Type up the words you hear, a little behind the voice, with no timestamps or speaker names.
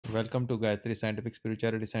Welcome to Gayatri Scientific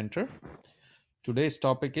Spirituality Center. Today's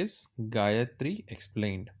topic is Gayatri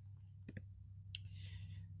Explained.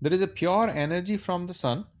 There is a pure energy from the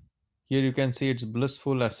sun. Here you can see its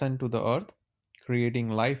blissful ascent to the earth, creating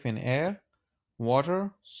life in air,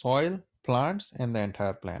 water, soil, plants, and the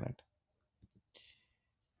entire planet.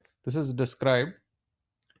 This is described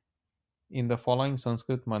in the following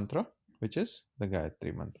Sanskrit mantra, which is the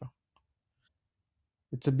Gayatri mantra.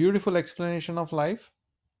 It's a beautiful explanation of life.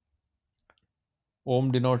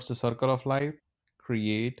 Om denotes the circle of life: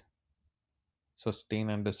 create,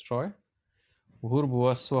 sustain, and destroy.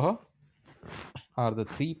 Bhurbhuvaswaha are the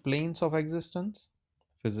three planes of existence: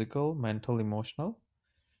 physical, mental, emotional.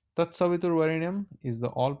 Tatsavitur Varinam is the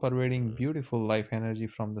all pervading, beautiful life energy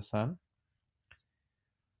from the sun.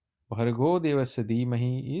 Bhargo Devasya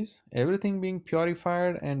Dhimahi is everything being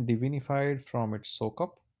purified and divinified from its soak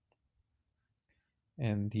up.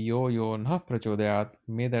 And Dhiyo Yo Nah Prachodayat,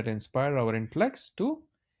 may that inspire our intellects to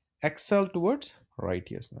excel towards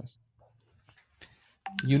righteousness.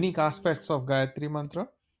 Unique aspects of Gayatri Mantra: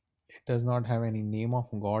 it does not have any name of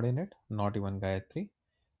God in it, not even Gayatri.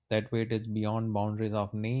 That way, it is beyond boundaries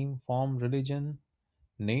of name, form, religion,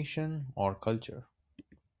 nation, or culture.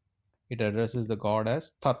 It addresses the God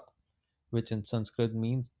as Tat, which in Sanskrit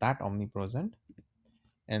means that omnipresent,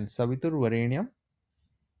 and Savitur Varenyam,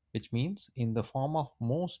 which means in the form of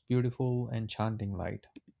most beautiful enchanting light.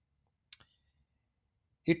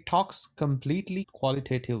 It talks completely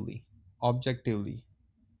qualitatively, objectively,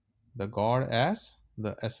 the God as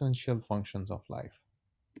the essential functions of life.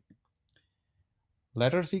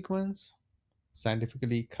 Letter sequence,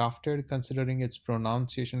 scientifically crafted considering its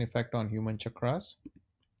pronunciation effect on human chakras.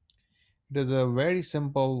 It is a very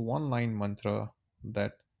simple one line mantra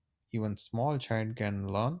that even small child can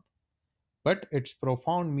learn, but its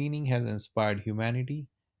profound meaning has inspired humanity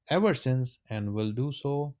ever since and will do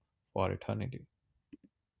so for eternity.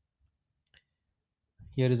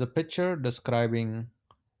 Here is a picture describing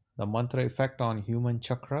the mantra effect on human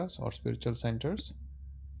chakras or spiritual centers.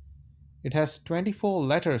 It has 24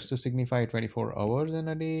 letters to signify 24 hours in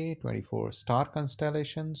a day, 24 star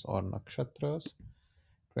constellations or nakshatras,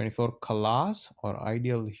 24 kalas or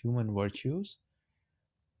ideal human virtues,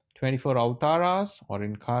 24 avtaras or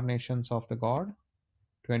incarnations of the god,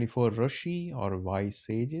 24 rishi or wise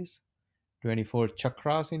sages, 24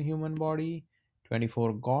 chakras in human body,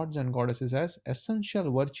 24 gods and goddesses as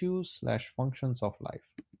essential virtues slash functions of life.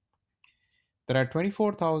 There are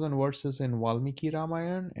 24,000 verses in Valmiki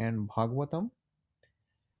Ramayana and Bhagavatam,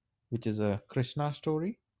 which is a Krishna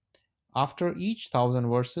story. After each thousand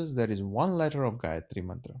verses, there is one letter of Gayatri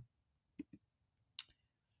Mantra.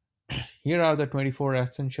 Here are the 24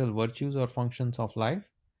 essential virtues or functions of life,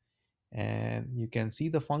 and you can see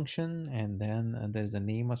the function, and then there is a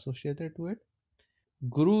name associated to it.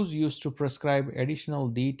 Gurus used to prescribe additional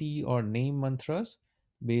deity or name mantras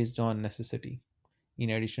based on necessity,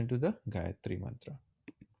 in addition to the Gayatri Mantra.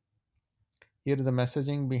 Here is the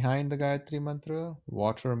messaging behind the Gayatri Mantra.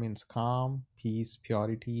 Water means calm, peace,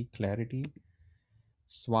 purity, clarity.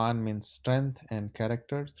 Swan means strength and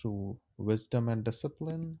character through wisdom and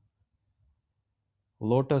discipline.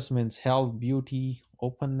 Lotus means health, beauty,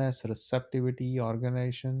 openness, receptivity,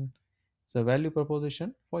 organization. It's a value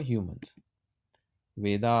proposition for humans.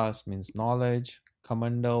 Vedas means knowledge.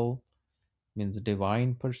 Kamandal means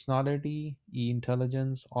divine personality,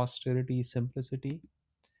 intelligence, austerity, simplicity.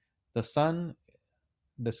 The sun,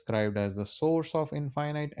 described as the source of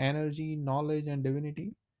infinite energy, knowledge, and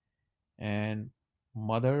divinity. And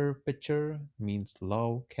mother picture means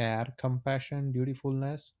love, care, compassion,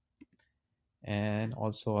 dutifulness. And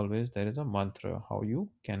also always there is a mantra how you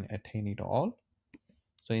can attain it all.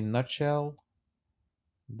 So in nutshell,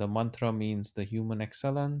 the mantra means the human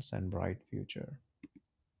excellence and bright future.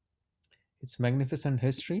 Its magnificent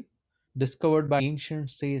history, discovered by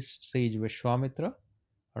ancient sage Vishwamitra,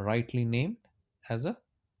 rightly named as a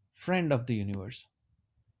friend of the universe.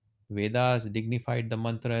 Vedas dignified the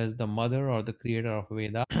mantra as the mother or the creator of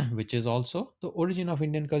Veda, which is also the origin of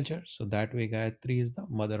Indian culture. So that way, Gayatri is the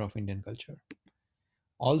mother of Indian culture.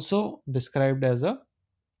 Also described as a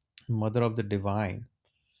mother of the divine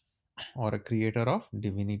or a creator of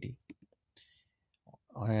divinity.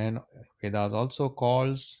 And Vedas also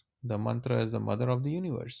calls the mantra as the mother of the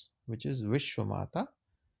universe, which is Vishwamata.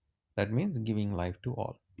 That means giving life to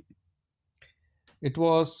all. It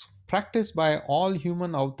was practiced by all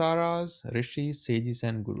human avatars, rishis, sages,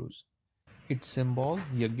 and gurus. Its symbol,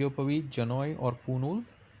 Yagyopavit, Janoi, or Punul,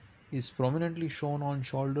 is prominently shown on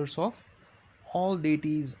shoulders of all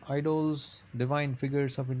deities, idols, divine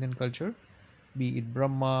figures of Indian culture, be it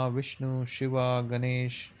Brahma, Vishnu, Shiva,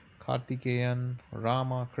 Ganesh. Kartikeyan,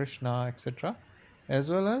 Rama, Krishna, etc., as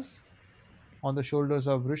well as on the shoulders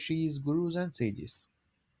of rishis, gurus, and sages.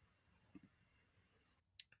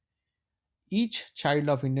 Each child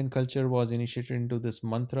of Indian culture was initiated into this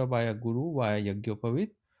mantra by a guru via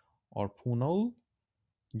Yagyopavit or Punal,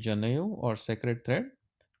 Janayu, or sacred thread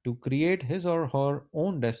to create his or her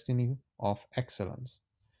own destiny of excellence.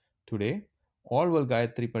 Today, all World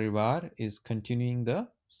Gayatri Parivar is continuing the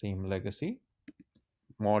same legacy.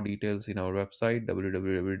 More details in our website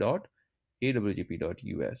www.awgp.us.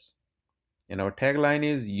 And our tagline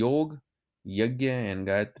is Yog, Yagya, and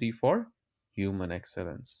Gayatri for human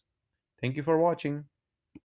excellence. Thank you for watching.